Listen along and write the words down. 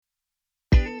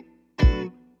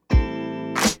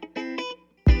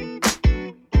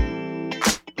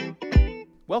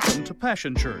Welcome to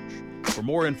Passion Church. For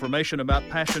more information about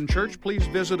Passion Church, please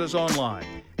visit us online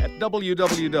at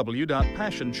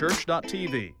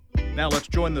www.passionchurch.tv. Now let's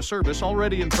join the service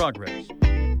already in progress.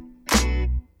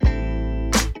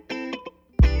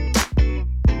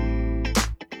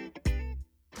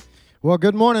 Well,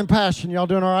 good morning, Passion. Y'all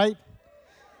doing all right?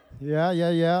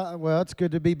 Yeah. Well, it's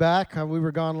good to be back. We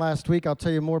were gone last week. I'll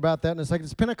tell you more about that in a second.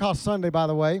 It's Pentecost Sunday, by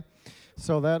the way.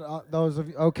 So that those of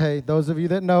you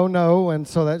that know, and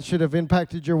so that should have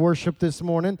impacted your worship this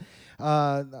morning.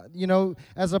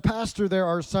 As a pastor, there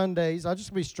are Sundays. I'll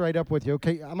just be straight up with you,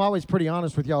 okay? I'm always pretty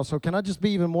honest with y'all, so can I just be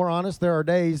even more honest? There are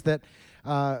days that,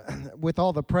 with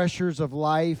all the pressures of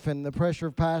life and the pressure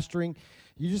of pastoring,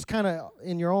 you just kind of,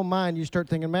 in your own mind, you start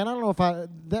thinking, man, I don't know if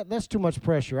that's too much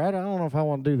pressure. I don't know if I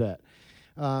want to do that.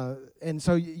 And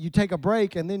so you take a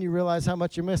break, and then you realize how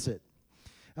much you miss it.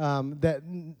 I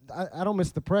don't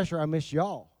miss the pressure, I miss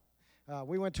y'all.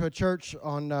 We went to a church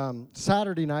on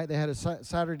Saturday night. They had a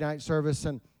Saturday night service,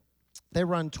 and they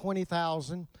run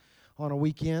 20,000 on a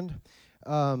weekend.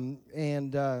 I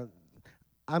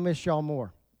miss y'all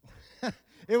more.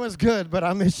 It was good, but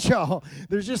I miss y'all.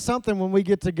 There's just something when we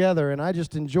get together, and I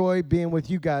just enjoy being with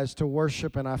you guys to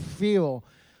worship, and I feel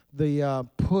the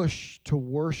push to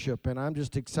worship, and I'm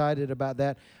just excited about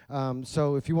that.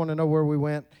 So if you want to know where we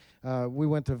went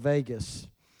to Vegas.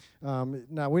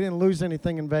 Now, we didn't lose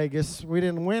anything in Vegas. We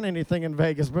didn't win anything in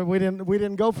Vegas, but we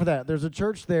didn't go for that. There's a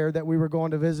church there that we were going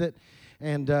to visit,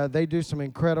 and they do some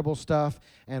incredible stuff,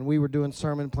 and we were doing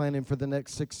sermon planning for the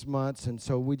next 6 months, and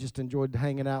so we just enjoyed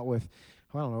hanging out with,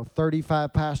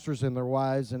 35 pastors and their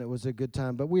wives, and it was a good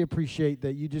time. But we appreciate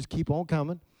that you just keep on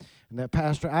coming, and that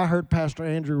I heard Pastor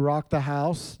Andrew rock the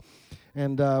house,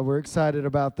 and we're excited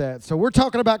about that. So we're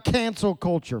talking about cancel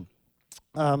culture.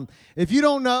 If you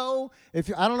don't know,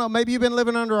 I don't know, maybe you've been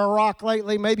living under a rock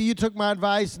lately. Maybe you took my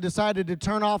advice and decided to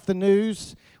turn off the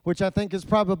news, which I think is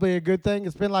probably a good thing.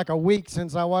 It's been like a week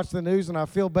since I watched the news, and I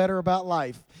feel better about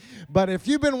life. But if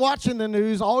you've been watching the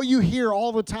news, all you hear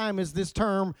all the time is this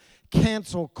term,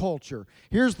 cancel culture.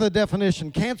 Here's the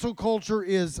definition. Cancel culture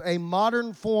is a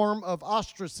modern form of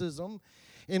ostracism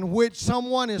in which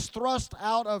someone is thrust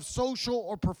out of social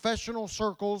or professional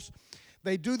circles.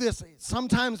 They do this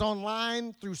sometimes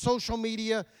online through social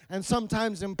media and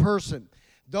sometimes in person.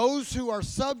 Those who are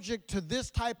subject to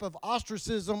this type of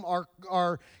ostracism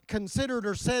are considered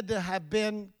or said to have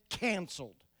been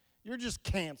canceled. You're just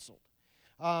canceled.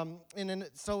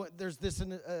 So there's this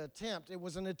attempt. It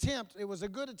was a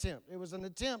good attempt. It was an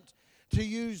attempt to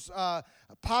use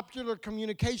popular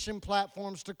communication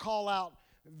platforms to call out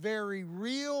very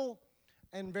real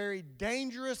and very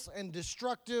dangerous and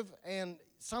destructive and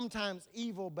sometimes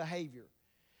evil behavior.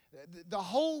 The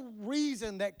whole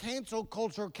reason that cancel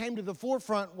culture came to the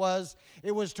forefront was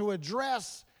it was to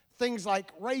address things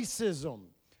like racism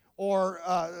or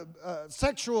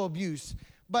sexual abuse.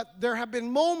 But there have been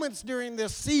moments during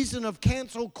this season of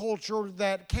cancel culture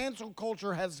that cancel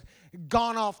culture has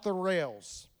gone off the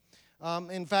rails.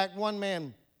 In fact, one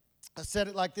man said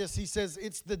it like this. He says,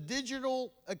 it's the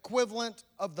digital equivalent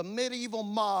of the medieval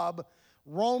mob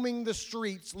roaming the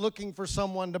streets looking for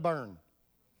someone to burn.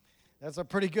 That's a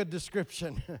pretty good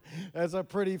description. That's a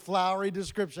pretty flowery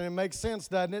description. It makes sense,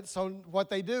 doesn't it? So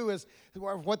what they've done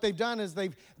is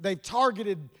they've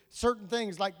targeted certain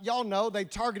things. Like y'all know, they've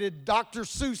targeted Dr.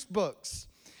 Seuss books.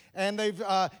 And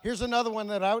here's another one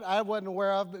that I wasn't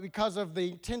aware of, but because of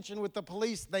the tension with the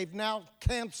police, they've now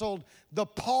canceled the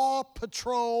Paw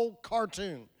Patrol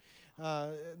cartoon.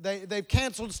 They've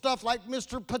canceled stuff like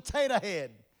Mr. Potato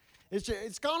Head.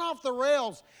 It's gone off the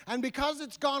rails, and because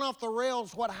it's gone off the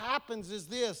rails, what happens is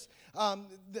this.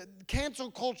 The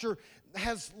cancel culture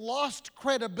has lost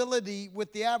credibility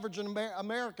with the average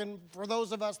American. For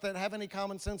those of us that have any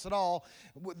common sense at all,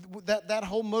 that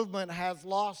whole movement has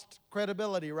lost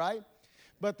credibility, right?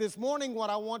 But this morning, what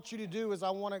I want you to do is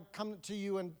I want to come to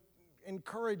you and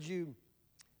encourage you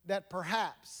that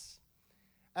perhaps,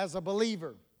 as a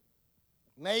believer,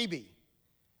 maybe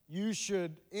you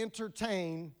should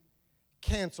entertain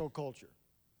cancel culture.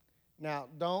 Now,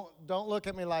 don't look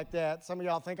at me like that. Some of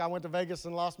y'all think I went to Vegas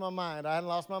and lost my mind. I hadn't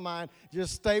lost my mind.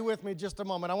 Just stay with me just a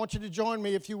moment. I want you to join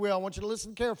me, if you will. I want you to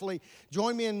listen carefully.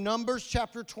 Join me in Numbers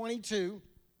chapter 22.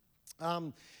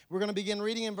 We're going to begin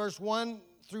reading in verse 1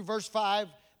 through verse 5.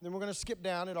 then we're going to skip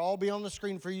down. It'll all be on the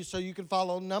screen for you so you can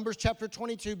follow. Numbers chapter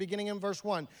 22, beginning in verse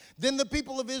 1. Then the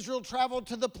people of Israel traveled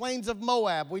to the plains of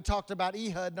Moab. We talked about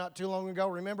Ehud not too long ago.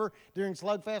 Remember, during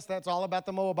Slugfest, that's all about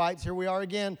the Moabites. Here we are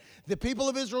again. The people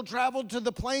of Israel traveled to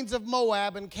the plains of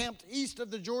Moab and camped east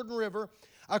of the Jordan River,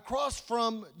 across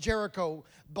from Jericho.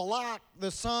 Balak,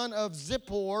 the son of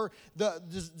Zippor,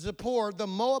 the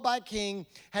Moabite king,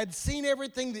 had seen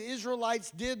everything the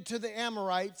Israelites did to the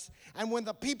Amorites. And when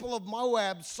the people of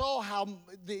Moab saw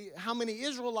how many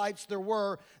Israelites there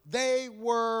were, they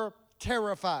were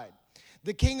terrified.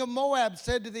 The king of Moab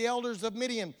said to the elders of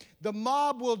Midian, "The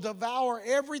mob will devour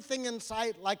everything in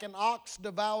sight like an ox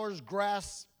devours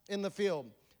grass in the field."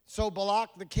 So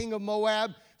Balak, the king of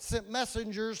Moab, sent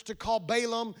messengers to call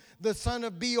Balaam, the son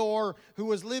of Beor, who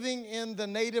was living in the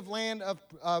native land of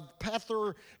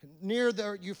Pethor near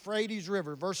the Euphrates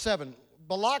River. Verse 7,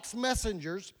 Balak's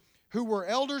messengers, who were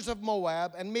elders of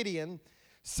Moab and Midian,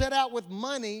 set out with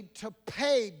money to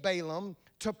pay Balaam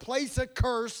to place a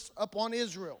curse upon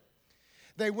Israel.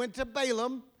 They went to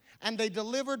Balaam, and they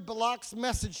delivered Balak's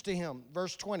message to him.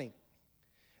 Verse 20.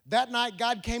 That night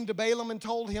God came to Balaam and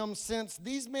told him, "Since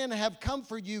these men have come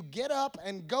for you, get up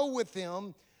and go with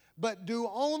them, but do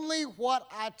only what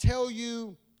I tell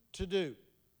you to do."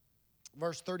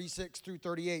 Verse 36 through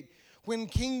 38. When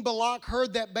King Balak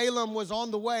heard that Balaam was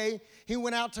on the way, he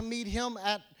went out to meet him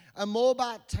at a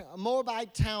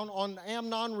Moabite town on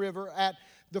Amnon River at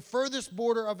the furthest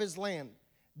border of his land.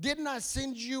 "Didn't I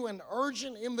send you an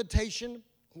urgent invitation?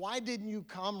 Why didn't you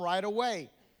come right away?"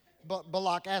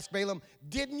 Balak asked Balaam,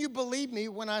 "Didn't you believe me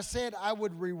when I said I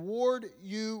would reward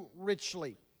you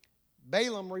richly?"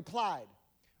 Balaam replied,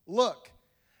 "Look,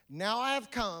 now I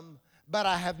have come, but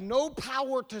I have no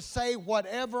power to say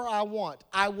whatever I want.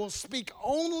 I will speak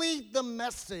only the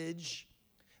message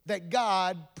that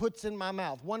God puts in my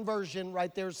mouth." One version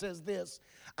right there says this: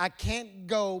 I can't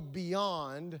go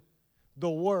beyond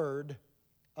the word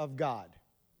of God.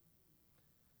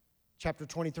 Chapter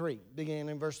 23, beginning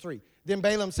in verse 3. Then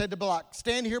Balaam said to Balak,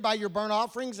 "Stand here by your burnt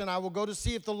offerings, and I will go to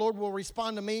see if the Lord will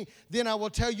respond to me. Then I will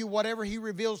tell you whatever he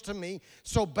reveals to me."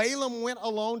 So Balaam went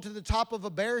alone to the top of a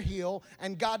bare hill,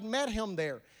 and God met him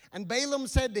there. And Balaam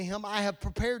said to him, "I have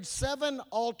prepared 7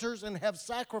 altars and have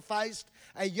sacrificed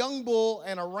a young bull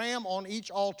and a ram on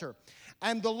each altar."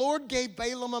 And the Lord gave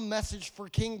Balaam a message for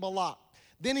King Balak.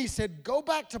 Then he said, "Go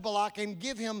back to Balak and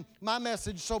give him my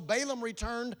message." So Balaam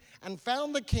returned and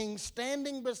found the king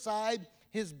standing beside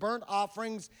his burnt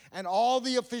offerings and all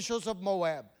the officials of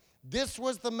Moab. This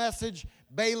was the message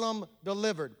Balaam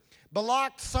delivered: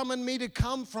 "Balak summoned me to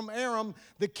come from Aram.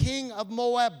 The king of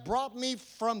Moab brought me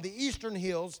from the eastern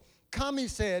hills. Come," he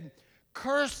said,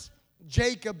 "curse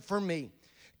Jacob for me.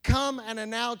 Come and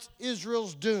announce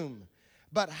Israel's doom.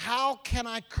 But how can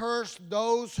I curse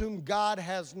those whom God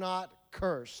has not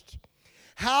cursed?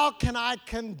 How can I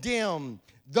condemn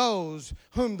those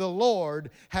whom the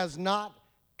Lord has not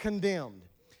condemned?"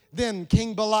 Then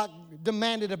King Balak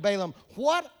demanded of Balaam,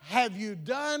 "What have you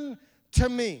done to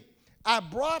me? I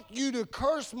brought you to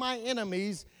curse my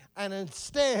enemies, and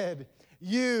instead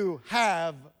you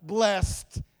have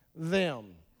blessed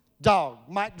them." Dog,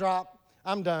 mic drop.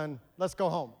 I'm done. Let's go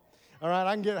home. All right,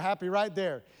 I can get happy right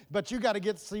there. But you got to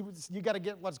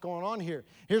get what's going on here.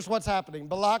 Here's what's happening.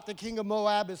 Balak, the king of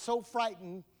Moab, is so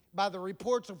frightened by the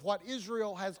reports of what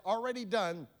Israel has already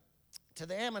done to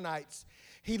the Ammonites.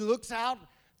 He looks out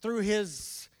through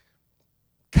his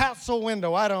castle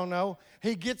window. I don't know.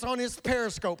 He gets on his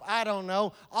periscope. I don't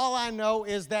know. All I know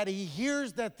is that he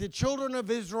hears that the children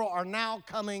of Israel are now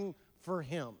coming for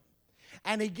him.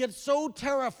 And he gets so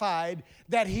terrified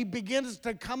that he begins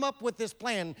to come up with this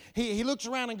plan. He looks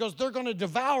around and goes, "They're going to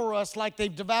devour us like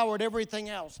they've devoured everything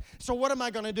else. So what am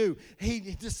I going to do?" He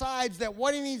decides that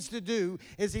what he needs to do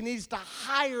is he needs to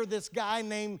hire this guy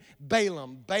named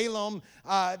Balaam.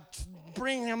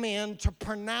 Bring him in to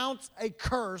pronounce a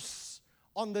curse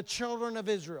on the children of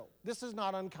Israel. This is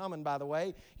not uncommon, by the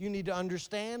way. You need to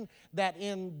understand that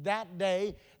in that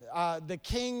day, the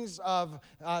kings of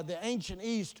the ancient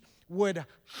East would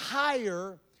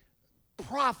hire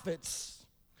prophets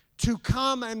to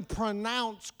come and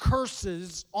pronounce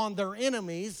curses on their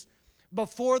enemies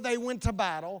before they went to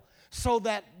battle, so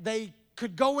that they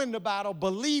could go into battle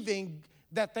believing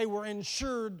that they were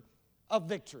ensured of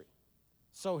victory.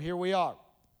 So here we are.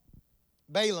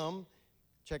 Balaam,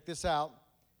 check this out,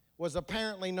 was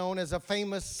apparently known as a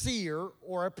famous seer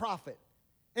or a prophet.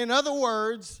 In other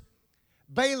words,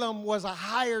 Balaam was a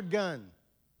hired gun.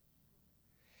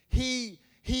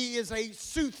 He is a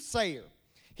soothsayer.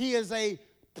 He is a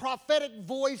prophetic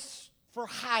voice for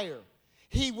hire.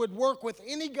 He would work with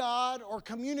any god or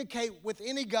communicate with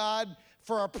any god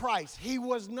for a price. He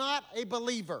was not a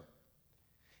believer.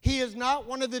 He is not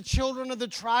one of the children of the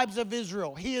tribes of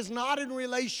Israel. He is not in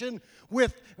relationship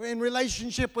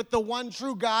with the one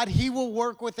true God. He will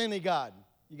work with any God.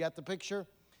 You got the picture?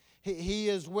 He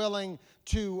is willing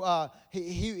to,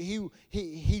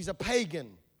 he's a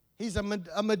pagan. He's a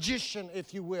magician,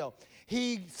 if you will.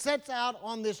 He sets out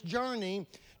on this journey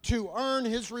to earn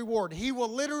his reward. He will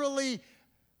literally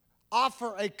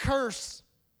offer a curse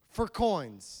for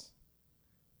coins.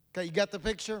 Okay, you got the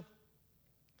picture?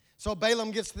 So Balaam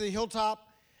gets to the hilltop,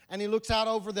 and he looks out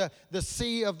over the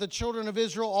sea of the children of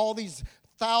Israel, all these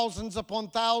thousands upon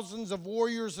thousands of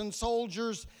warriors and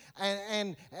soldiers,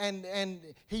 and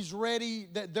he's ready.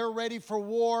 They're ready for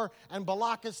war, and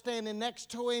Balak is standing next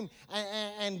to him,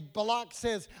 and Balak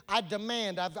says, I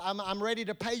demand, I'm ready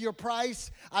to pay your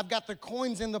price. I've got the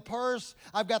coins in the purse.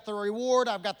 I've got the reward.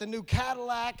 I've got the new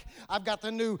Cadillac. I've got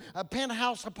the new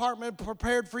penthouse apartment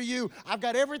prepared for you. I've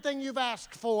got everything you've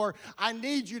asked for. I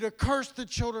need you to curse the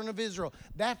children of Israel.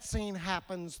 That scene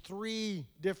happens 3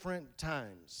 different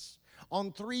times. On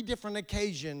 3 different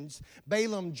occasions,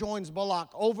 Balaam joins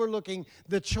Balak, overlooking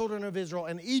the children of Israel.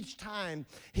 And each time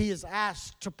he is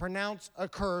asked to pronounce a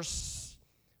curse.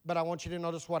 But I want you to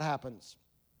notice what happens.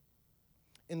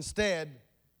 Instead,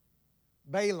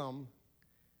 Balaam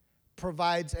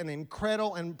provides an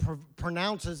incredible and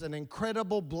pronounces an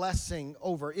incredible blessing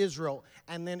over Israel.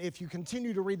 And then if you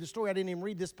continue to read the story, I didn't even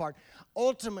read this part.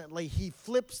 Ultimately, he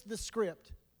flips the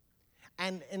script.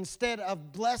 And instead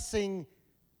of blessing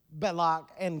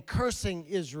Balak and cursing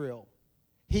Israel,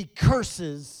 he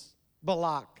curses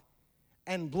Balak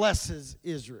and blesses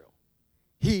Israel.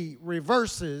 He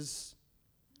reverses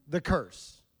the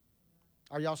curse.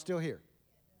 Are y'all still here?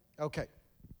 Okay.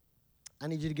 I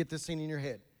need you to get this scene in your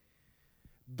head.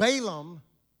 Balaam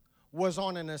was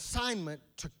on an assignment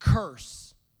to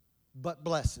curse, but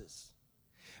blesses.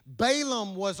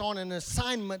 Balaam was on an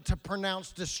assignment to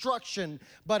pronounce destruction,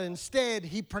 but instead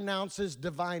he pronounces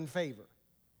divine favor.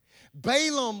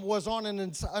 Balaam was on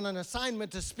an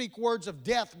assignment to speak words of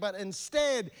death, but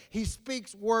instead he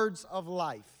speaks words of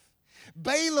life.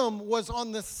 Balaam was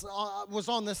on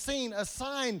the scene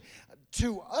assigned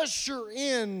to usher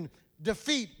in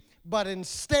defeat, but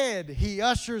instead he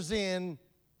ushers in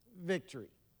victory.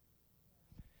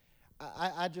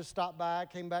 I just stopped by. I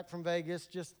came back from Vegas.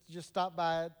 Just stopped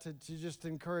by to just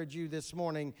encourage you this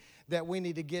morning that we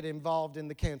need to get involved in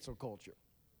the cancel culture.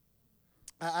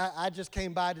 I just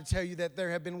came by to tell you that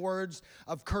there have been words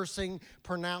of cursing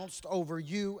pronounced over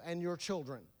you and your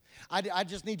children. I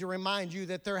just need to remind you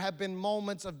that there have been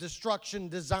moments of destruction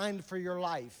designed for your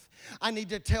life. I need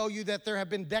to tell you that there have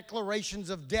been declarations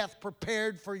of death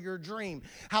prepared for your dream.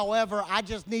 However, I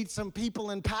just need some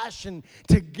people in passion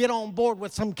to get on board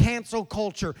with some cancel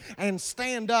culture and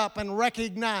stand up and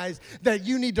recognize that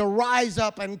you need to rise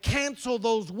up and cancel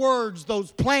those words,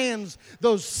 those plans,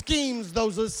 those schemes,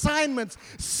 those assignments.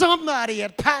 Somebody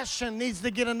at Passion needs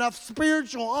to get enough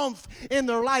spiritual oomph in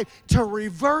their life to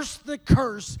reverse the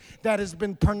curse that has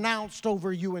been pronounced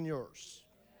over you and yours.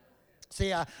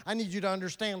 See, I need you to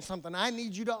understand something. I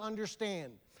need you to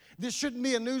understand. This shouldn't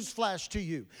be a newsflash to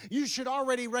you. You should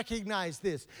already recognize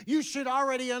this. You should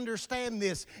already understand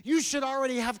this. You should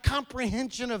already have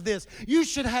comprehension of this. You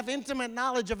should have intimate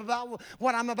knowledge about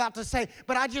what I'm about to say.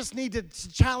 But I just need to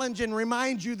challenge and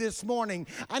remind you this morning.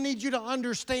 I need you to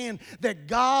understand that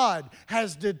God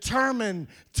has determined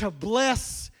to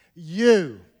bless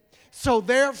you. So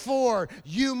therefore,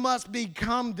 you must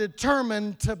become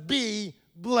determined to be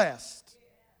blessed.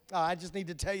 I just need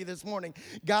to tell you this morning,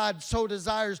 God so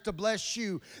desires to bless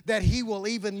you that He will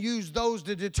even use those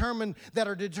that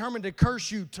are determined to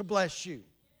curse you to bless you.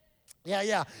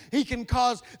 Yeah. He can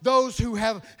cause those who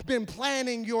have been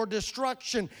planning your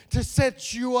destruction to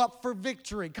set you up for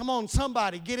victory. Come on,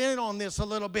 somebody, get in on this a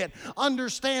little bit.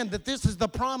 Understand that this is the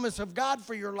promise of God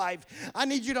for your life. I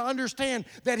need you to understand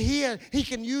that He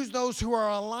can use those who are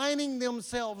aligning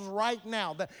themselves right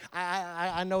now.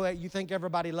 I know that you think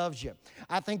everybody loves you.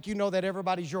 I think you know that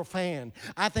everybody's your fan.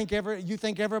 I think you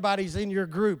think everybody's in your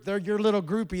group. They're your little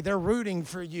groupie. They're rooting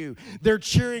for you. They're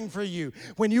cheering for you.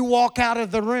 When you walk out of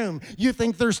the room, you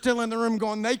think they're still in the room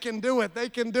going, they can do it,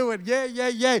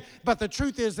 yeah. But the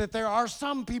truth is that there are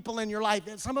some people in your life,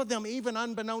 and some of them even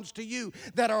unbeknownst to you,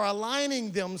 that are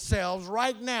aligning themselves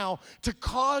right now to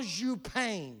cause you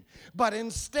pain. But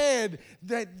instead,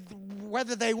 that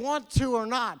whether they want to or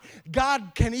not,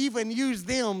 God can even use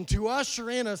them to usher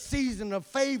in a season of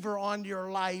favor on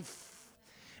your life,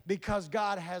 because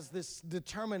God has this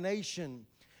determination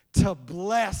to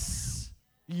bless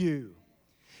you.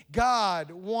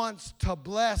 God wants to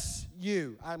bless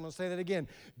you. I'm going to say that again.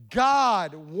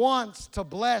 God wants to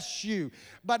bless you.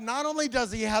 But not only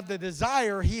does he have the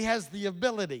desire, he has the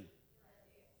ability.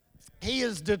 He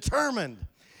is determined.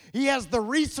 He has the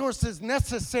resources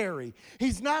necessary.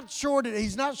 He's not short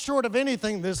of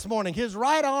anything this morning. His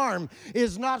right arm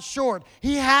is not short.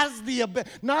 He has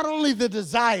not only the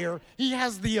desire, he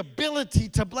has the ability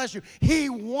to bless you. He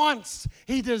wants,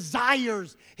 he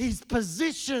desires, he's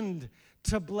positioned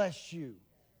to bless you.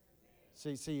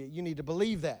 See, you need to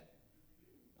believe that.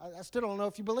 I still don't know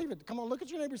if you believe it. Come on, look at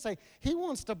your neighbor and say, he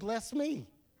wants to bless me.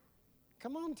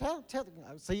 Come on, tell.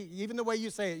 See, even the way you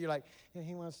say it, you're like, yeah,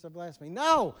 he wants to bless me.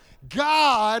 No,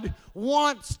 God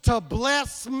wants to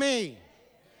bless me.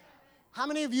 How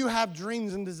many of you have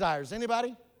dreams and desires?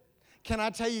 Anybody? Can I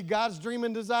tell you God's dream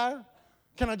and desire?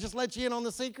 Can I just let you in on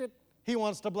the secret? He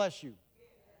wants to bless you.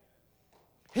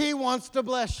 He wants to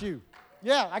bless you.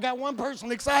 Yeah, I got one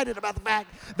person excited about the fact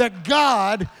that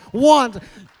God wants,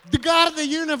 the God of the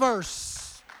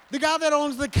universe, the God that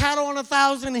owns the cattle on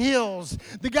 1,000 hills,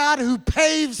 the God who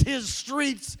paves his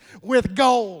streets with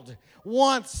gold,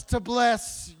 wants to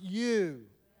bless you.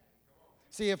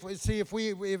 See, if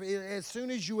as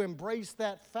soon as you embrace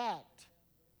that fact,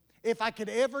 if I could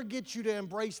ever get you to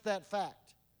embrace that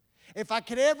fact, if I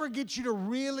could ever get you to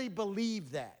really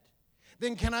believe that,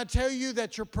 then can I tell you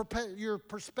that your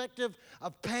perspective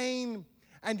of pain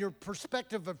and your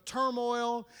perspective of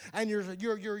turmoil and your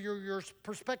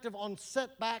perspective on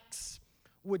setbacks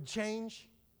would change?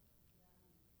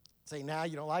 Say, now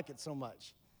you don't like it so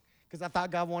much. Because I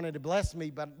thought God wanted to bless me,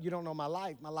 but you don't know my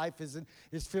life. My life is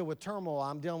filled with turmoil.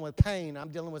 I'm dealing with pain.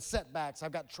 I'm dealing with setbacks.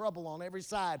 I've got trouble on every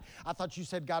side. I thought you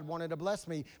said God wanted to bless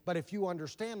me, but if you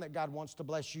understand that God wants to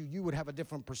bless you, you would have a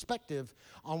different perspective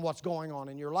on what's going on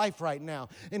in your life right now.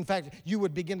 In fact, you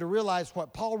would begin to realize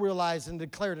what Paul realized and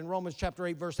declared in Romans chapter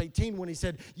 8, verse 18, when he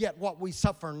said, yet what we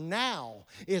suffer now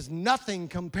is nothing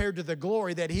compared to the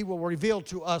glory that he will reveal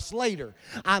to us later.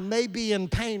 I may be in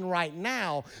pain right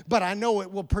now, but I know it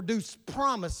will produce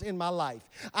promise in my life.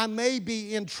 I may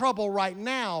be in trouble right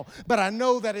now, but I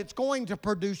know that it's going to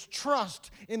produce trust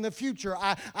in the future.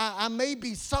 I may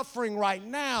be suffering right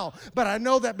now, but I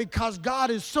know that because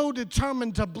God is so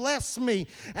determined to bless me,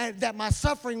 and that my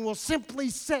suffering will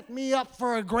simply set me up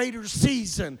for a greater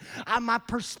season. My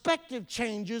perspective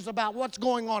changes about what's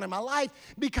going on in my life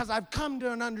because I've come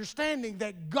to an understanding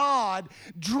that God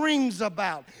dreams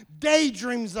about,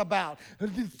 daydreams about,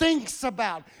 thinks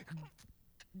about,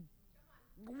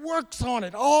 works on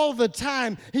it all the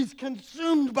time. He's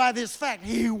consumed by this fact.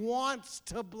 He wants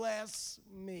to bless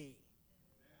me.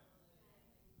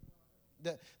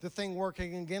 The thing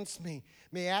working against me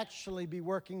may actually be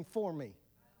working for me.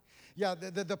 Yeah,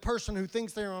 the person who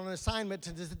thinks they're on an assignment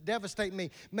to devastate me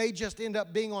may just end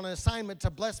up being on an assignment to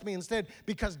bless me instead,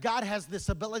 because God has this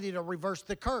ability to reverse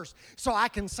the curse. So I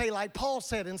can say like Paul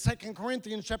said in 2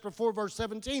 Corinthians chapter 4, verse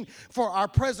 17, for our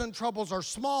present troubles are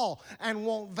small and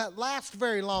won't last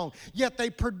very long, yet they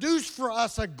produce for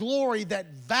us a glory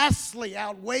that vastly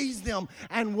outweighs them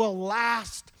and will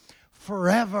last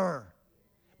forever.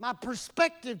 My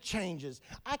perspective changes.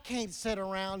 I can't sit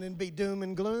around and be doom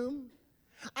and gloom.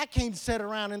 I can't sit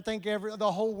around and think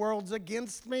the whole world's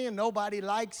against me and nobody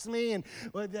likes me, and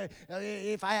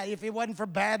if it wasn't for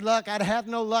bad luck, I'd have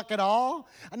no luck at all.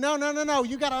 No.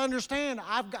 You got to understand,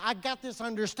 I got this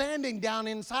understanding down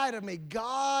inside of me.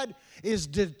 God is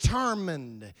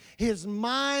determined. His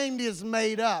mind is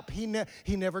made up. He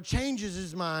never changes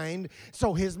his mind,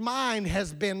 so his mind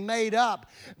has been made up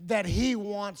that he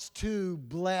wants to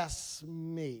bless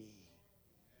me.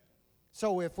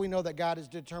 So if we know that God is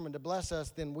determined to bless us,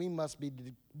 then we must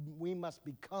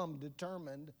become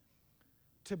determined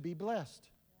to be blessed.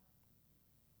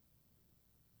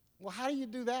 Well, how do you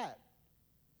do that?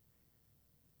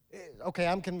 Okay,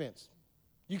 I'm convinced.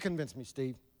 You convince me,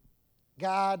 Steve.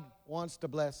 God wants to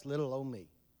bless little old me.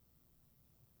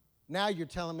 Now you're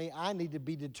telling me I need to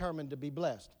be determined to be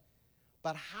blessed.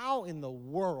 But how in the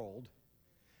world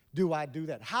do I do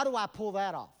that? How do I pull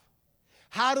that off?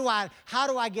 How do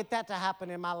I get that to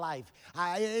happen in my life?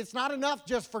 It's not enough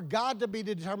just for God to be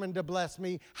determined to bless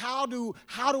me. How do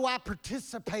I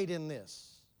participate in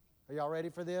this? Are y'all ready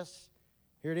for this?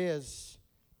 Here it is.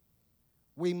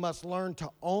 We must learn to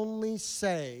only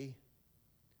say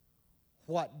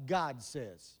what God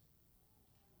says.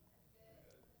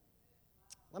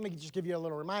 Let me just give you a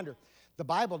little reminder. The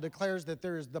Bible declares that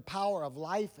there is the power of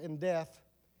life and death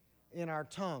in our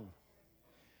tongue.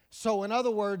 So in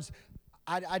other words,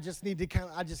 I just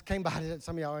came by it.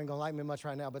 Some of y'all ain't gonna like me much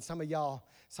right now, but some of y'all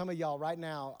right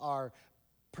now are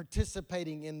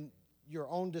participating in your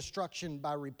own destruction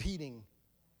by repeating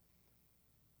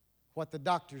what the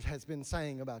doctor has been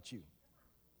saying about you.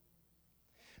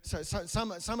 So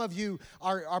some of you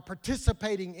are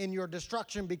participating in your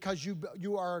destruction because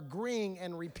you are agreeing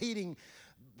and repeating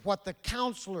what the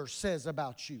counselor says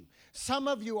about you. Some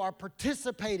of you are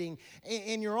participating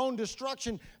in your own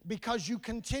destruction because you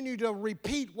continue to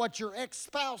repeat what your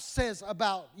ex-spouse says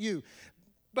about you.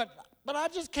 But I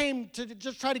just came to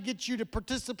just try to get you to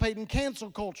participate in cancel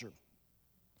culture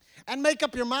and make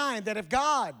up your mind that if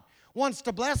God wants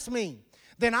to bless me,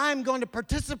 then I'm going to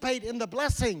participate in the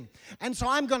blessing. And so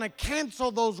I'm going to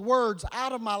cancel those words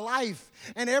out of my life.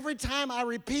 And every time I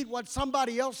repeat what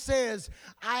somebody else says,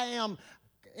 I am,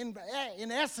 in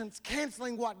essence,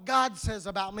 canceling what God says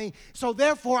about me. So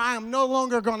therefore, I am no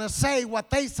longer going to say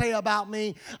what they say about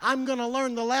me. I'm going to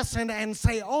learn the lesson and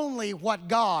say only what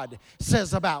God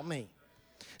says about me.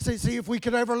 See, if we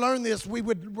could ever learn this, we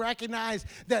would recognize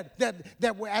that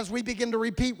as we begin to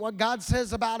repeat what God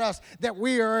says about us, that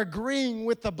we are agreeing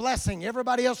with the blessing.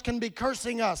 Everybody else can be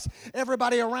cursing us.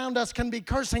 Everybody around us can be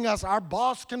cursing us. Our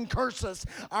boss can curse us.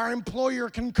 Our employer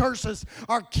can curse us.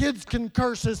 Our kids can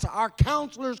curse us. Our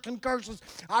counselors can curse us.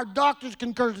 Our doctors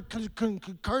can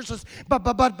curse us.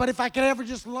 But if I could ever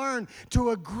just learn to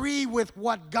agree with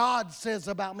what God says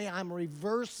about me, I'm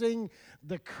reversing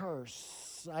the curse.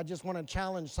 I just want to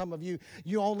challenge some of you.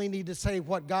 You only need to say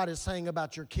what God is saying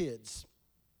about your kids.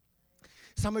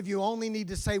 Some of you only need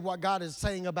to say what God is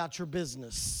saying about your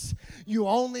business. You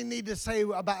only need to say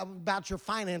about your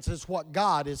finances what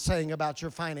God is saying about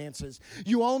your finances.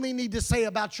 You only need to say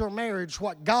about your marriage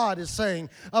what God is saying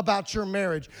about your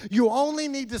marriage. You only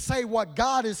need to say what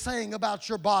God is saying about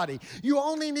your body. You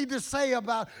only need to say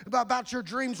about your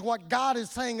dreams what God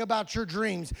is saying about your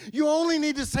dreams. You only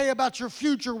need to say about your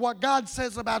future what God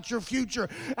says about your future.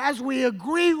 As we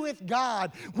agree with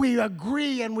God, we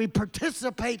agree and we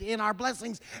participate in our blessings.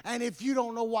 And if you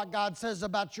don't know what God says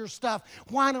about your stuff,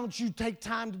 why don't you take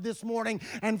time this morning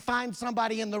and find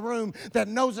somebody in the room that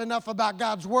knows enough about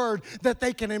God's word that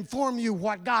they can inform you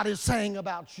what God is saying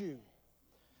about you.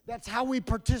 That's how we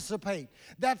participate.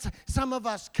 That's some of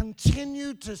us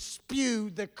continue to spew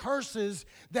the curses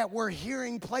that we're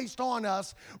hearing placed on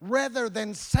us rather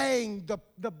than saying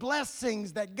the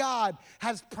blessings that God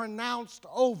has pronounced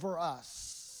over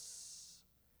us.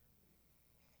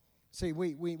 See,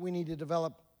 we need to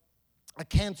develop a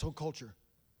cancel culture.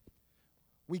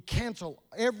 We cancel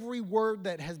every word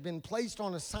that has been placed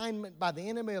on assignment by the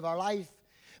enemy of our life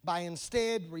by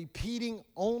instead repeating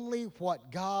only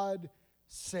what God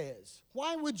says.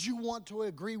 Why would you want to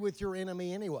agree with your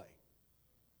enemy anyway?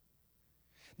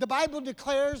 The Bible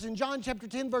declares in John chapter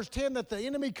 10, verse 10, that the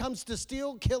enemy comes to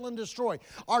steal, kill, and destroy.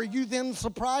 Are you then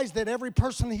surprised that every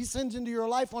person he sends into your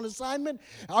life on assignment?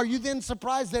 Are you then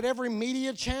surprised that every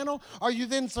media channel? Are you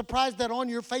then surprised that on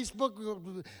your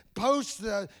Facebook posts,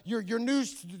 your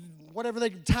news, whatever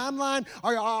timeline,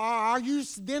 are you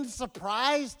then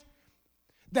surprised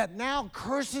that now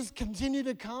curses continue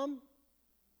to come?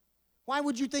 Why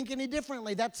would you think any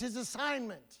differently? That's his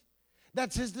assignment.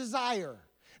 That's his desire.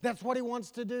 That's what he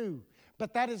wants to do.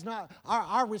 But that is not,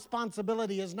 our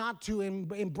responsibility is not to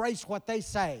embrace what they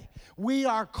say. We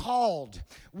are called.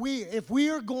 If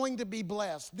we are going to be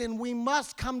blessed, then we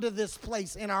must come to this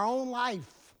place in our own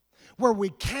life where we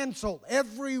cancel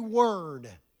every word.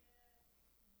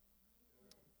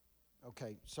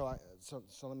 Okay, so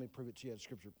let me prove it to you in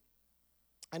Scripture.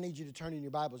 I need you to turn in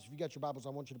your Bibles. If you got your Bibles, I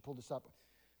want you to pull this up.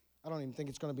 I don't even think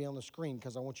it's going to be on the screen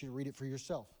because I want you to read it for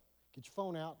yourself. Get your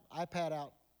phone out, iPad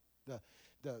out.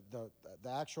 The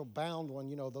actual bound one,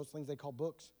 you know, those things they call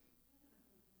books.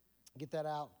 Get that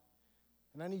out.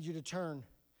 And I need you to turn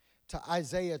to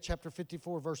Isaiah chapter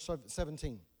 54, verse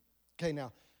 17. Okay,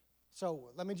 now,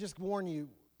 so let me just warn you,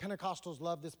 Pentecostals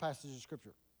love this passage of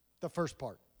Scripture, the first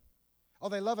part. Oh,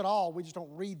 they love it all, we just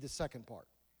don't read the second part.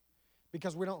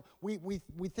 Because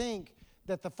we think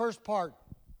that the first part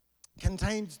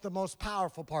contains the most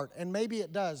powerful part, and maybe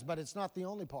it does, but it's not the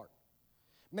only part.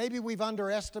 Maybe we've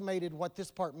underestimated what this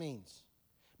part means.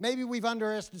 Maybe we've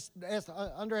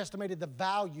underestimated the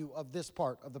value of this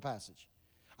part of the passage.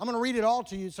 I'm going to read it all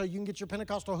to you so you can get your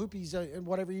Pentecostal hoopies and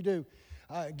whatever you do.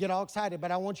 Get all excited.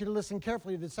 But I want you to listen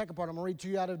carefully to the second part. I'm going to read to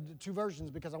you out of two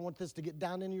versions because I want this to get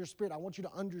down into your spirit. I want you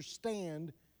to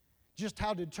understand just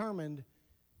how determined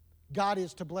God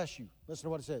is to bless you. Listen to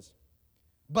what it says.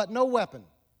 But no weapon.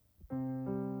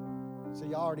 So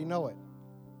y'all already know it.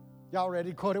 Y'all ready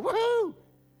to quote it? Woohoo!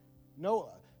 No,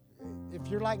 if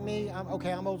you're like me,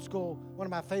 I'm old school. One of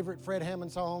my favorite Fred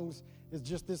Hammond songs is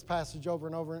just this passage over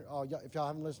and over. Oh, if y'all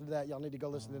haven't listened to that, y'all need to go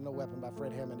listen to No Weapon by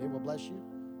Fred Hammond. It will bless you.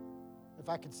 If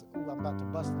I could, I'm about to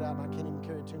bust it out and I can't even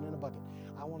carry a tune in a bucket.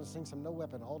 I want to sing some No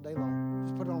Weapon all day long.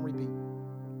 Just put it on repeat.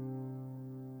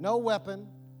 No weapon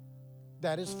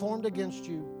that is formed against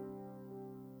you,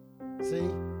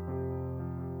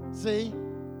 see,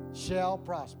 shall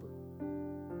prosper.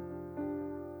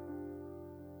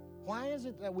 Why is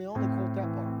it that we only quote that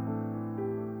part?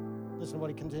 Listen to what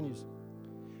he continues.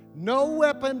 No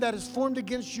weapon that is formed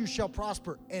against you shall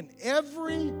prosper, and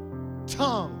every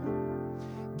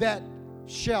tongue that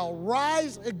shall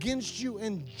rise against you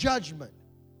in judgment,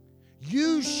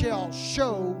 you shall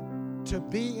show to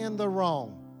be in the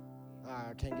wrong.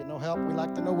 I can't get no help. We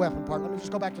like the no weapon part. Let me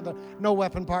just go back to the no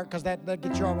weapon part because that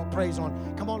gets you all a praise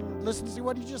on. Come on, listen to see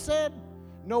what he just said.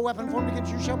 No weapon formed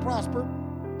against you shall prosper,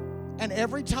 and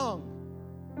every tongue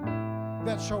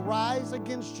that shall rise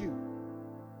against you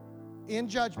in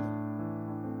judgment,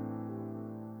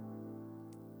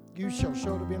 you shall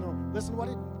show to be in the wrong. Listen to what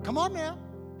he, come on now.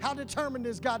 How determined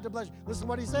is God to bless you? Listen to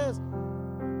what he says.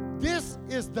 This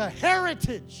is the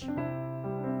heritage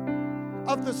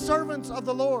of the servants of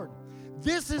the Lord.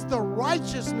 This is the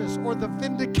righteousness or the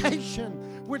vindication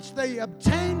which they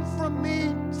obtain from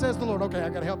me, says the Lord. Okay, I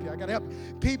got to help you.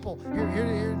 People,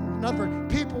 here, another.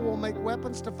 People will make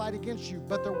weapons to fight against you,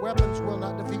 but their weapons will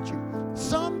not defeat you.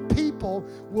 Some people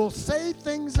will say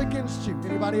things against you.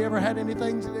 Anybody ever had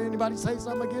anybody say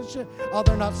something against you? Oh,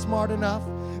 they're not smart enough.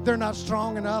 They're not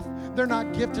strong enough. They're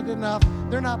not gifted enough.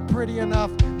 They're not pretty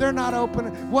enough. They're not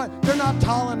open. What? They're not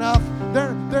tall enough.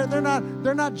 They're not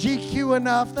GQ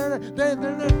enough.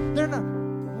 They're not.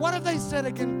 What have they said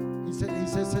against? He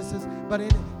says, but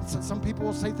some people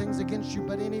will say things against you,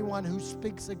 but anyone who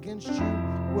speaks against you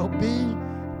will be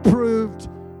proved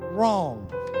wrong.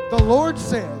 The Lord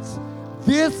says,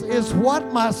 this is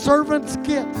what my servants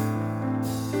get.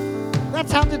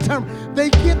 That's how determined. They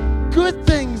get good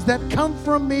things that come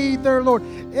from me, their Lord.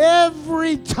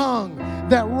 Every tongue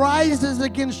that rises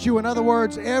against you, in other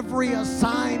words, every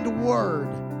assigned word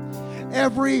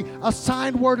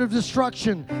of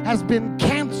destruction has been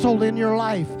canceled in your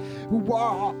life.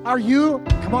 Are you,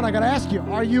 come on, I got to ask you,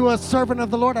 are you a servant of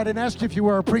the Lord? I didn't ask you if you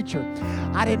were a preacher.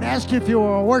 I didn't ask you if you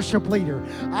were a worship leader.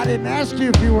 I didn't ask you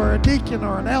if you were a deacon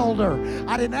or an elder.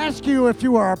 I didn't ask you if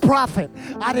you were a prophet.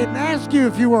 I didn't ask you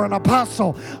if you were an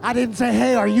apostle. I didn't say,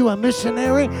 hey, are you a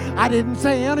missionary? I didn't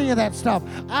say any of that stuff.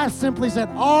 I simply said,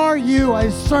 are you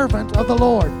a servant of the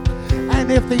Lord?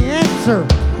 And if the answer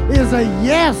is a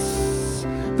yes,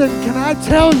 then can I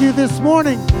tell you this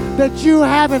morning that you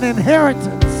have an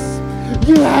inheritance.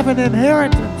 You have an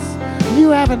inheritance. You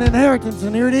have an inheritance,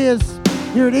 and here it is.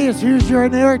 Here it is. Here's your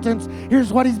inheritance.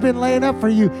 Here's what he's been laying up for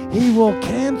you. He will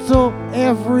cancel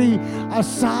every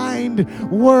assigned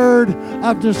word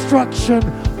of destruction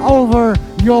over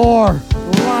your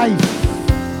life.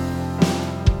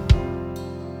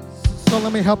 So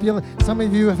let me help you. Some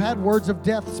of you have had words of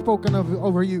death spoken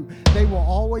over you. They will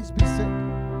always be sick.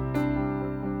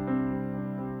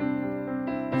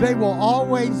 They will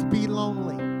always be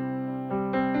lonely.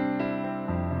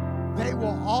 They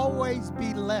will always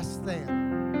be less than.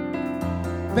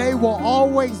 They will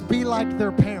always be like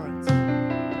their parents.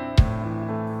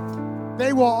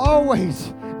 They will always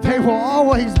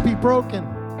be broken.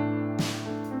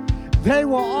 They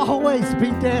will always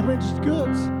be damaged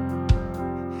goods.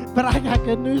 But I got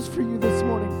good news for you this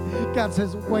morning. God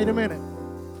says, wait a minute.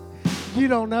 You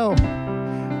don't know.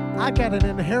 I got an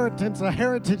inheritance, a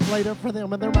heritage laid up for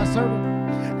them, and they're my servant.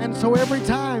 And so every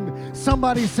time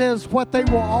somebody says what they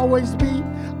will always be,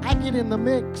 I get in the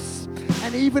mix.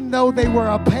 And even though they were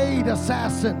a paid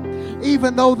assassin,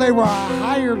 even though they were a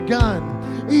hired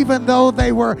gun, even though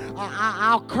they were,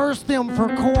 I'll curse them for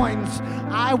coins,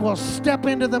 I will step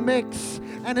into the mix.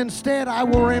 And instead, I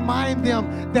will remind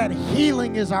them that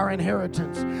healing is our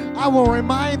inheritance. I will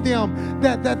remind them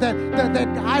that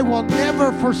I will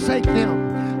never forsake them.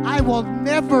 I will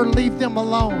never leave them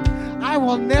alone. I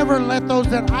will never let those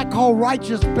that I call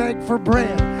righteous beg for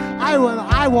bread. I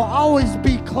will always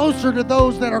be closer to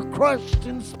those that are crushed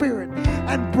in spirit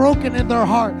and broken in their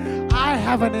heart. I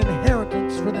have an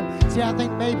inheritance for them. See, I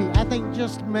think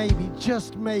just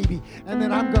maybe, and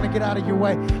then I'm going to get out of your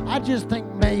way. I just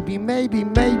think maybe,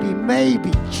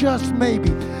 just maybe,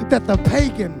 that the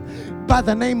pagan by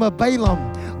the name of Balaam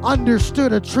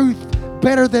understood a truth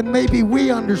better than maybe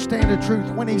we understand a truth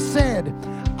when he said,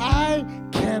 I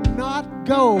cannot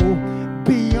go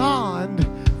beyond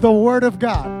the Word of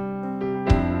God.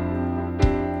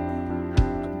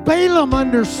 Balaam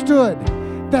understood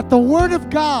that the Word of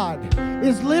God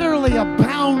is literally a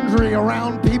boundary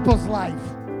around people's life.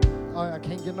 I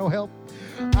can't get no help.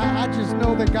 I just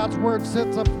know that God's word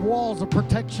sets up walls of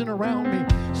protection around me.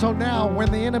 So now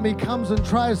when the enemy comes and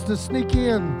tries to sneak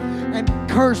in and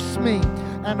curse me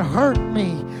and hurt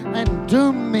me and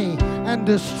doom me and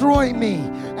destroy me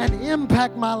and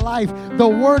impact my life, the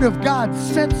word of God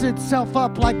sets itself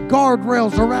up like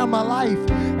guardrails around my life.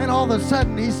 And all of a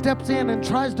sudden he steps in and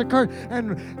tries to curse,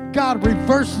 and God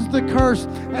reverses the curse,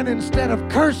 and instead of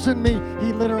cursing me,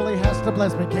 he literally has to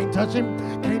bless me. Can't touch him,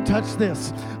 can't touch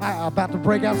this. I'm about to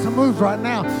break out some moves right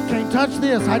now. Can't touch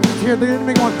this. I just hear the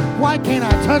enemy going, why can't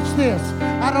I touch this?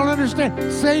 I don't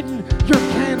understand. Satan,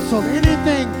 you're canceled.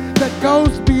 Anything that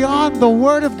goes beyond the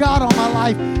word of God on my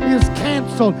life is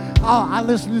canceled. Oh, I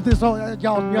listened to this. Oh,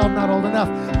 y'all not old enough.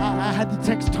 I had to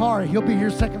text Tari. He'll be here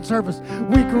second service.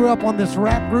 We grew up on this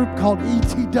rap group called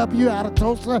ETW out of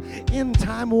Tulsa, End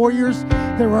Time Warriors.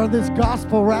 They were this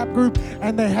gospel rap group,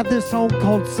 and they had this song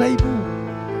called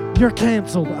Satan, You're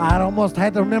Canceled. I almost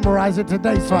had to memorize it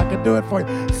today so I could do it for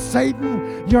you.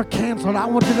 Satan, you're canceled. I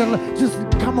want you to just,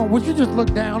 come on, would you just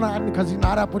look down? Because he's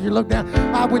not up, would you look down?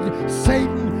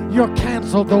 Satan, you're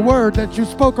canceled. The word that you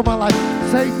spoke of my life,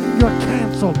 Satan, you're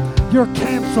canceled. You're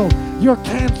canceled. You're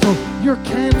canceled. You're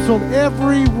canceled.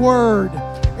 Every word,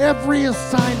 every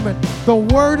assignment, the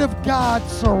word of God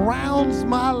surrounds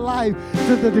my life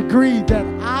to the degree that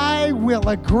I will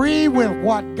agree with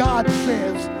what God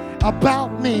says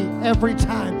about me every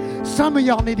time. Some of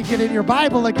y'all need to get in your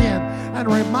Bible again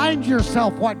and remind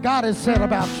yourself what God has said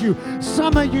about you.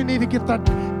 Some of you need to get the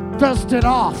dust it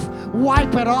off,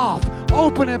 wipe it off,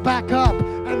 open it back up,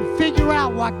 and figure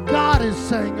out what God is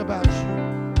saying about you.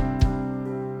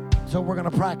 So we're going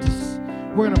to practice.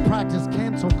 We're going to practice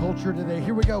cancel culture today.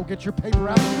 Here we go. Get your paper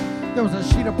out. There was a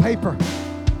sheet of paper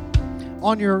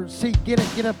on your seat. Get a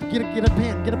pen. Get a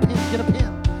pen. Get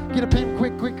a pen.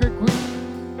 Quick.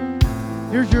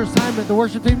 Here's your assignment. The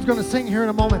worship team's going to sing here in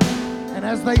a moment. And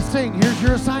as they sing, here's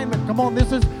your assignment. Come on,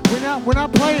 we're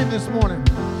not playing this morning.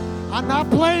 I'm not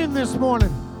playing this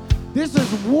morning. This is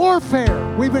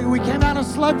warfare. We came out of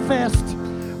slugfest.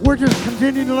 We're just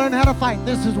continuing to learn how to fight.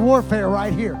 This is warfare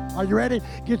right here. Are you ready?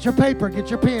 Get your paper, get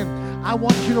your pen. I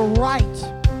want you to write.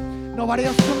 Nobody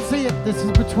else can see it. This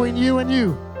is between you and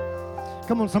you.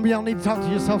 Come on, some of y'all need to talk to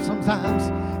yourself sometimes.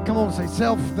 Come on, say,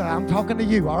 self, I'm talking to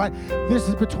you, all right? This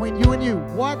is between you and you.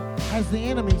 What has the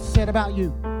enemy said about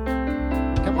you?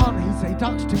 Come on, he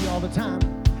talks to you all the time.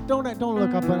 Don't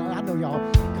look up. I know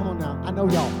y'all. Come on now. I know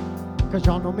y'all because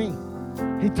y'all know me.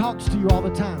 He talks to you all the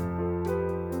time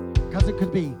because it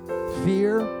could be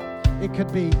fear. It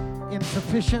could be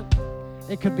insufficient.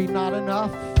 It could be not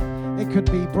enough. It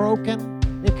could be broken.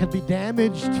 It could be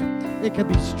damaged. It could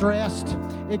be stressed.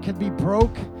 It could be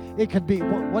broke. It could be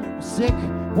what sick.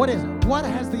 What is it? What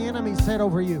has the enemy said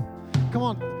over you? Come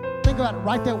on. Think about it.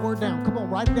 Write that word down. Come on,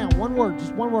 write it down. One word,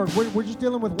 just one word. We're just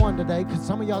dealing with one today because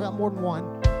some of y'all got more than one.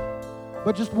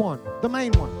 But just one. The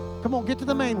main one. Come on, get to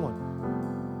the main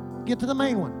one. Get to the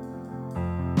main one.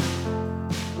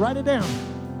 Write it down.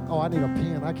 Oh, I need a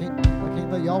pen. I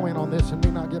can't let y'all in on this and me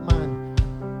not get mine.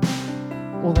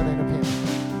 Oh, that ain't a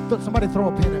pen. Somebody throw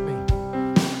a pen at me.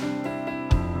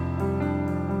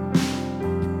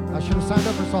 I should have signed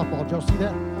up for softball. Did y'all see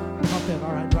that? Not that.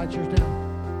 All right, write yours down.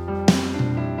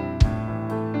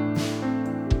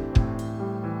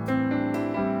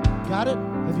 Got it?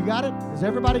 Have you got it? Has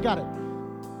everybody got it?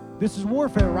 This is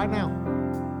warfare right now.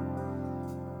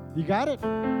 You got it?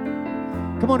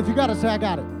 Come on, if you got it, say I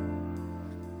got it.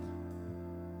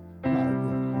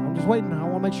 I'm just waiting. I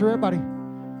want to make sure everybody.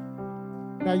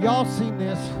 Now, y'all seen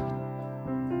this.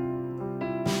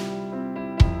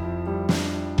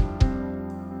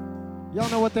 Y'all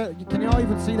know what that, can y'all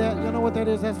even see that? Y'all know what that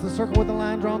is? That's the circle with the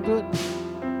line drawn through it.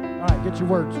 All right, get your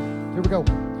words. Here we go.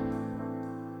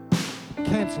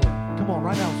 Cancel it. Come on,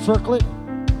 right now. Circle it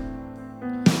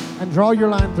and draw your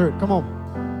line through it. Come on.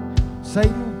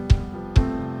 Satan,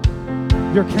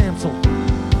 you're canceled.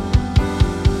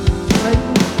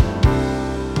 Satan,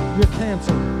 you're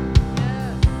canceled.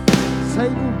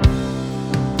 Satan,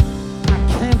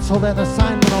 I cancel that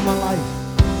assignment on my life.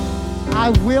 I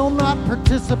will not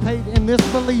participate in this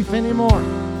belief anymore.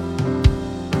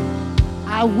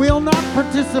 I will not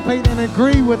participate and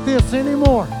agree with this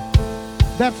anymore.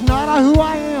 That's not who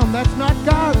I am. That's not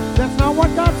God. That's not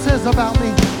what God says about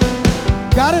me.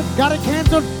 Got it? Got it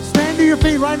canceled? Stand to your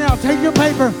feet right now. Take your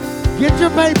paper. Get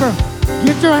your paper.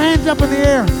 Get your hands up in the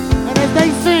air. And as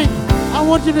they sing, I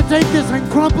want you to take this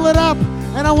and crumple it up.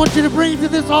 And I want you to bring it to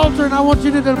this altar. And I want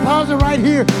you to deposit right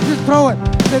here. Just throw it.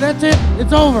 Say, that's it.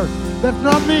 It's over. That's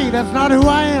not me. That's not who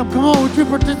I am. Come on. Would you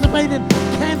participate in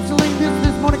canceling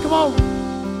this morning? Come on.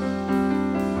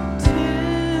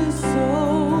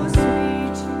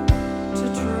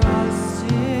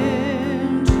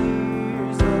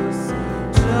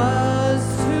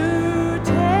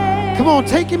 Come on,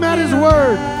 take him at his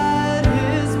word. At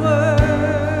his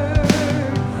word,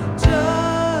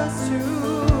 just to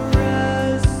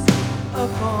rest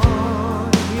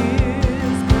upon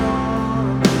his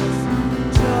promise,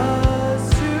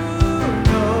 just to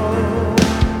know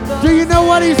the Do you know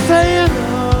what he's saying?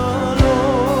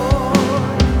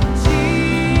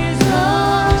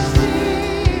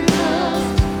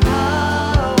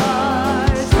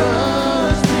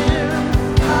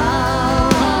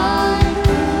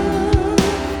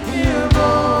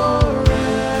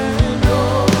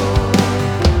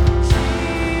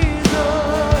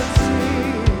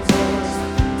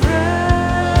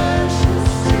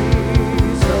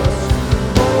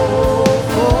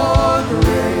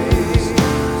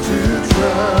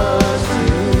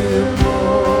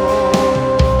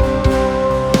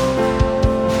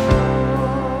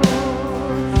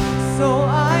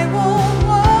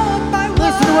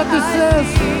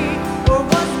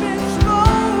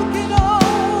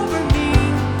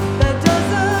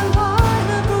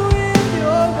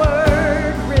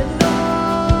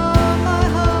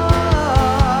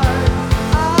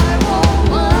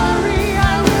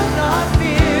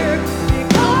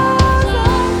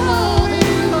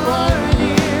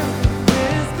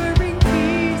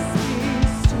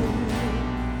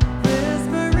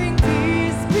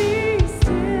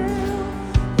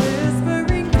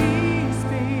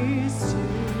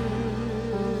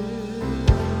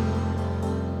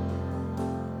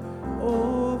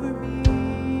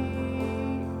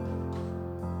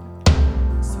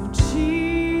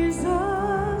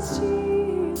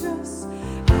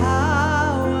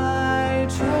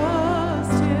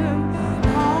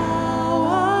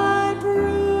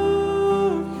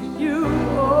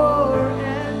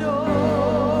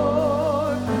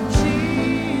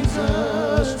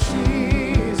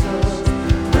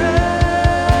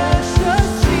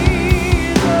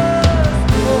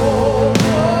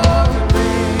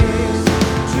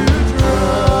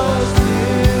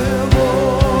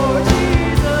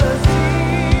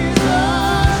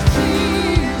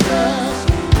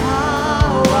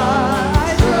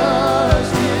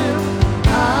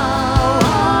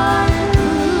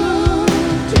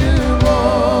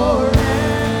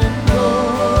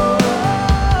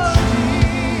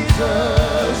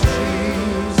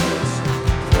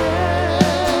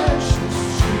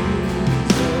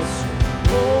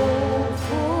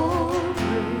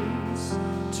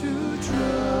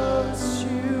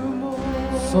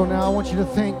 So now I want you to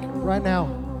think right now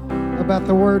about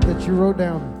the word that you wrote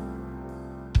down.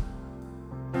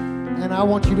 And I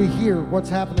want you to hear what's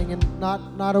happening, and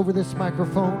not over this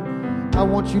microphone. I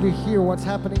want you to hear what's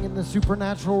happening in the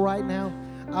supernatural right now.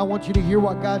 I want you to hear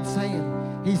what God's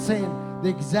saying. He's saying the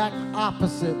exact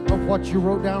opposite of what you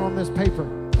wrote down on this paper.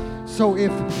 So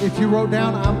if you wrote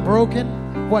down, I'm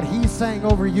broken, what he's saying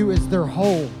over you is they're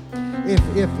whole.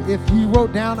 If you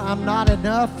wrote down, I'm not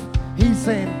enough, he's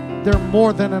saying they're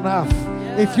more than enough.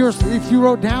 If you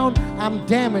wrote down, I'm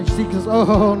damaged, he goes,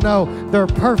 oh no, they're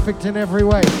perfect in every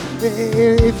way.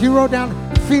 If you wrote down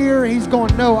fear, he's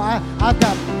going, no, I've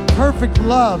got perfect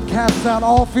love, casts out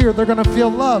all fear. They're going to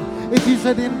feel love. If you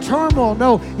said in turmoil,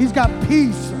 no, he's got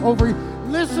peace over you.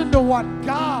 Listen to what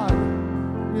God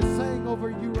is saying over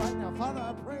you right now. Father,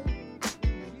 I pray.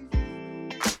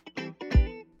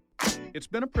 It's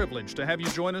been a privilege to have you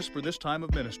join us for this time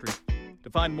of ministry. To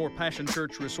find more Passion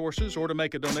Church resources or to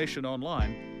make a donation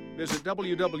online, visit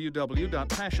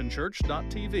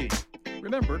www.passionchurch.tv.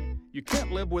 Remember, you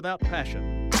can't live without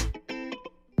passion.